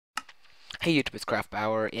Hey YouTube, it's Craft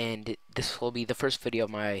Bauer, and this will be the first video of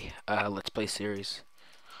my Let's Play series.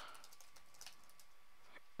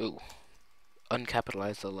 Ooh,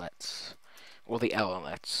 uncapitalize the Let's, or the L in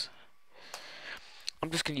Let's. I'm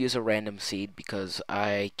just gonna use a random seed because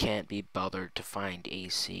I can't be bothered to find a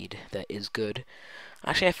seed that is good.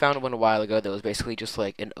 Actually, I found one a while ago that was basically just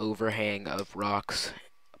like an overhang of rocks.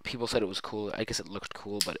 People said it was cool. I guess it looked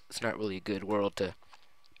cool, but it's not really a good world to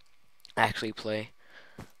actually play.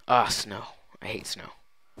 Ah, snow. I hate snow.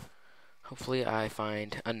 Hopefully I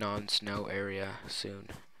find a non-snow area soon.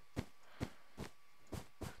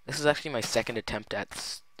 This is actually my second attempt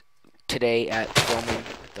at today at filming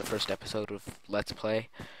the first episode of Let's Play.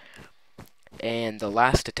 And the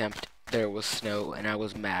last attempt, there was snow, and I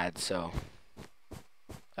was mad, so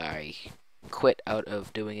I quit out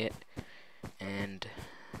of doing it. And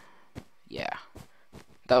yeah,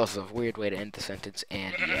 that was a weird way to end the sentence,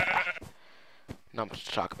 and yeah. Not much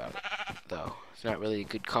to talk about, though. It's not really a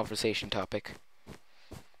good conversation topic.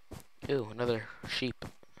 Ooh, another sheep.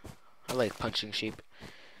 I like punching sheep.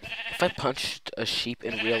 If I punched a sheep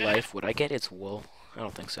in real life, would I get its wool? I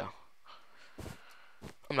don't think so.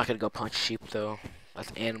 I'm not gonna go punch sheep, though.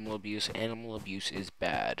 That's animal abuse. Animal abuse is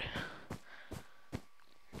bad.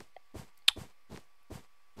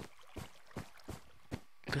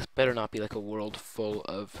 This better not be like a world full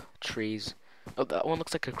of trees. Oh, that one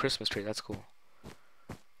looks like a Christmas tree. That's cool.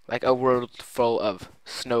 Like a world full of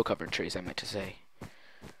snow-covered trees, I meant to say.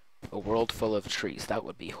 A world full of trees. That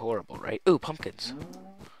would be horrible, right? Ooh, pumpkins.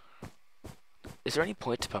 Is there any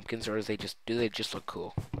point to pumpkins, or do they just look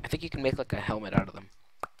cool? I think you can make like a helmet out of them.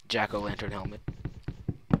 Jack-o'-lantern helmet.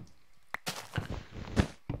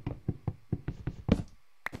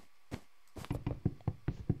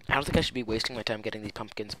 I don't think I should be wasting my time getting these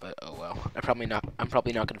pumpkins, but oh well. I'm probably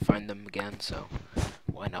not gonna find them again, so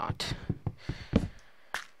why not?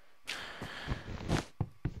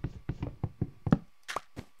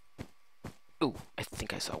 Ooh, I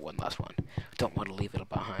think I saw one last one. Don't want to leave it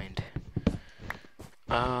behind.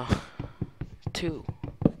 Two.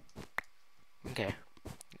 Okay,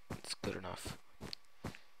 that's good enough.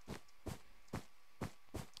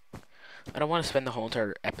 I don't want to spend the whole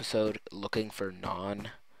entire episode looking for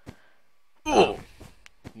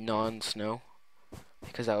non-snow,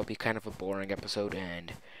 because that would be kind of a boring episode,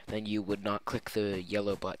 and then you would not click the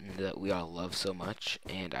yellow button that we all love so much,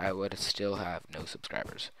 and I would still have no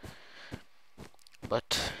subscribers.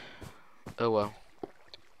 But, oh well.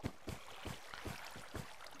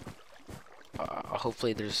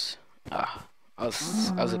 Hopefully there's, I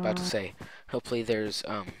was about to say, hopefully there's,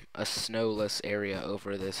 a snowless area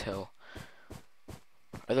over this hill.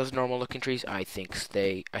 Are those normal looking trees? I think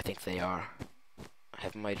they are.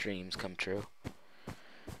 Have my dreams come true?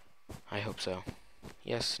 I hope so.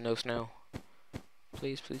 Yes, no snow.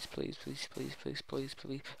 Please, please, please, please, please, please, please,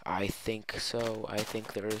 please. I think so. I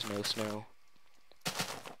think there is no snow.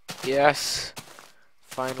 Yes!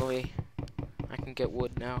 Finally, I can get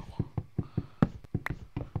wood now.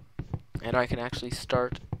 And I can actually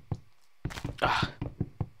start. Ah,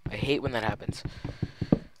 I hate when that happens.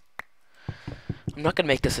 I'm not gonna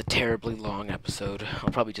make this a terribly long episode.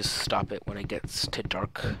 I'll probably just stop it when it gets to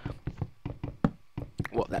dark.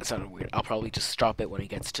 Well, that sounded weird. I'll probably just stop it when it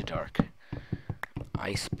gets to dark.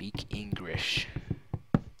 I speak English.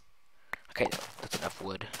 Okay, that's enough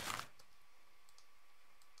wood.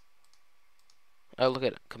 Oh, look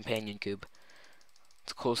at companion cube.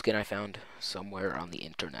 It's a cool skin I found somewhere on the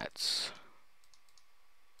internets.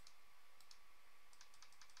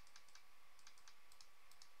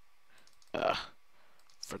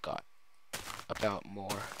 Forgot about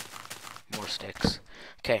more sticks.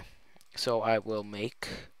 Okay, so I will make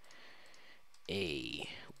a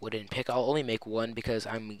wooden pick. I'll only make one because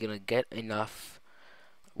I'm gonna get enough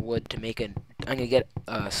wood to make I'm gonna get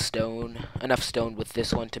enough stone with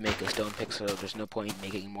this one to make a stone pick, so there's no point in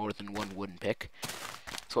making more than one wooden pick.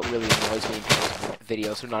 That's what really annoys me in people's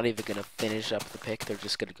videos. They're not even gonna finish up the pick, they're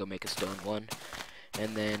just gonna go make a stone one.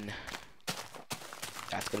 And then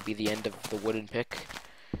that's gonna be the end of the wooden pick.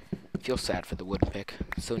 I feel sad for the wooden pick.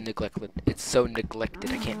 It's so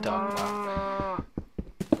neglected, I can't talk about.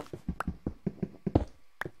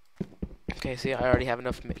 Okay, see, I already have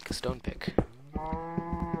enough to make a stone pick.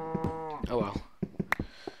 Oh well.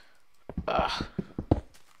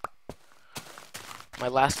 My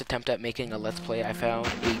last attempt at making a Let's Play, I found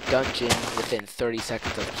a dungeon within 30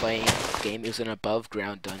 seconds of playing the game. It was an above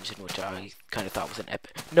ground dungeon, which I kind of thought was an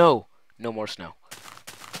epic. No! No more snow.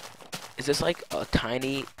 Is this like a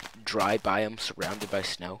tiny dry biome surrounded by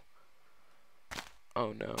snow?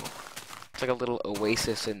 Oh no. It's like a little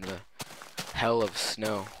oasis in the hell of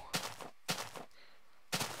snow.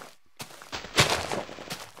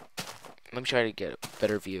 Let me try to get a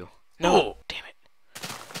better view. No! Damn it.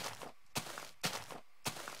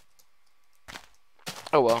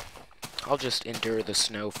 Oh well. I'll just endure the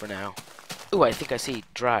snow for now. Ooh, I think I see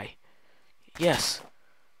dry. Yes!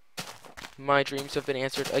 My dreams have been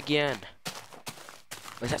answered again.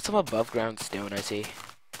 Is that some above ground stone I see?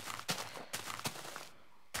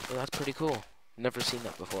 Well, that's pretty cool. Never seen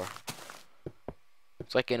that before.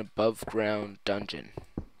 It's like an above ground dungeon.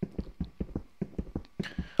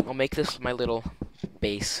 I'll make this my little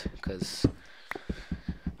base, because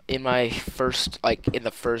in my first, in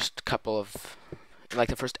the first couple of,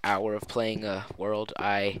 the first hour of playing a world,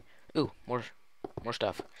 ooh, more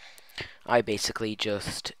stuff. I basically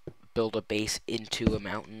just build a base into a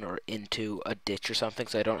mountain or into a ditch or something,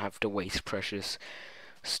 so I don't have to waste precious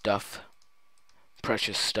stuff,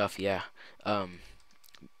 yeah,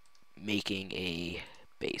 making a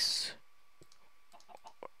base.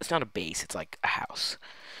 It's not a base, it's like a house.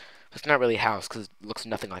 It's not really a house because it looks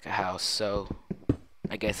nothing like a house, so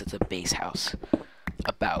I guess it's a base house.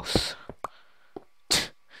 A BOUSE. So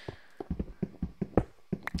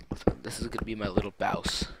this is going to be my little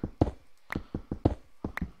BOUSE.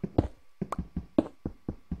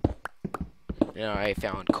 Now I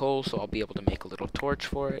found coal, so I'll be able to make a little torch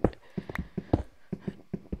for it.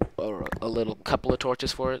 Or a little couple of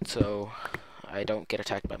torches for it, so I don't get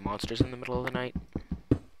attacked by monsters in the middle of the night.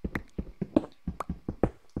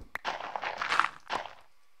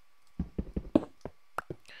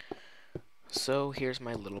 So here's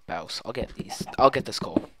my little BOUSE. I'll get this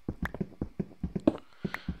coal.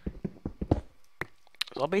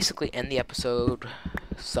 So I'll basically end the episode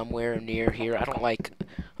somewhere near here. I don't like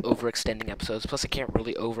overextending episodes. Plus, I can't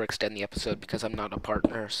really overextend the episode because I'm not a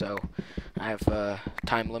partner, so I have a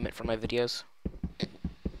time limit for my videos.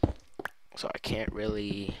 So I can't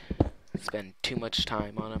really spend too much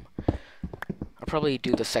time on them. I'll probably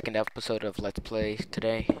do the second episode of Let's Play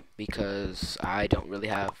today because I don't really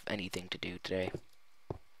have anything to do today.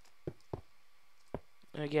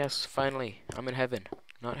 I guess, finally, I'm in heaven,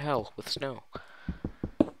 not hell, with snow.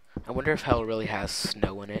 I wonder if hell really has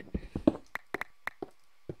snow in it.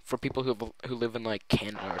 For people who live in, like,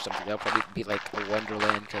 Canada or something, that'll probably be like a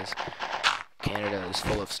wonderland, because Canada is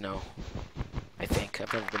full of snow. I think.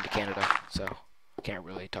 I've never been to Canada, so I can't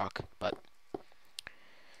really talk, but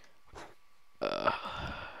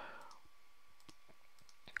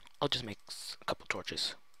I'll just make a couple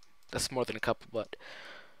torches. That's more than a couple, but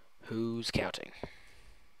who's counting?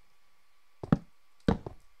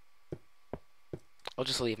 I'll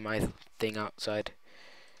just leave my thing outside.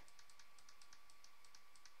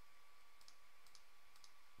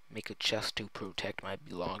 Make a chest to protect my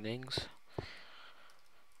belongings.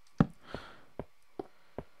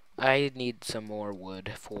 I need some more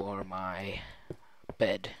wood for my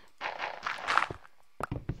bed,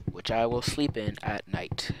 which I will sleep in at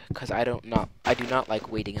night, because I do not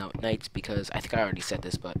like waiting out nights, because I think I already said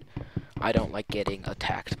this, but I don't like getting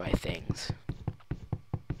attacked by things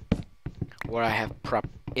where I have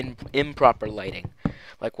improper lighting.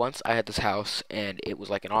 Like once I had this house and it was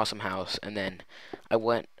like an awesome house, and then I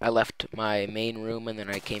left my main room, and then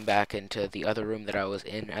I came back into the other room that I was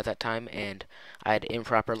in at that time, and I had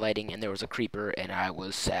improper lighting, and there was a creeper, and I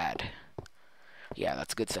was sad. Yeah,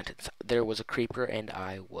 that's a good sentence. There was a creeper, and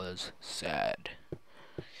I was sad.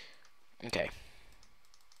 Okay.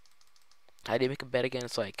 How do you make a bed again?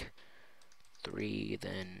 It's like 3,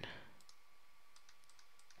 then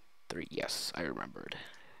 3. Yes, I remembered.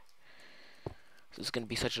 This is going to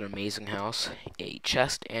be such an amazing house. A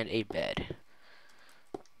chest and a bed.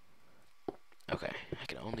 Okay, I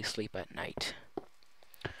can only sleep at night.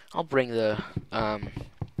 I'll bring the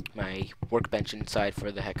my workbench inside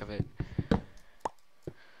for the heck of it.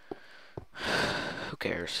 Who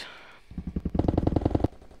cares?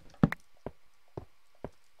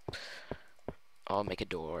 I'll make a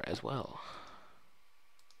door as well.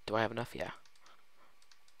 Do I have enough? Yeah.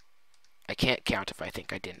 I can't count if I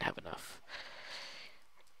think I didn't have enough.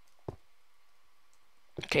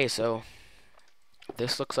 Okay, so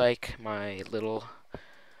this looks like my little,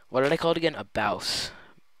 what did I call it again? A BOUSE.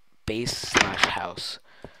 Base/house.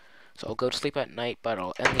 So I'll go to sleep at night, but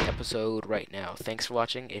I'll end the episode right now. Thanks for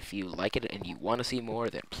watching. If you like it and you want to see more,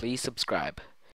 then please subscribe.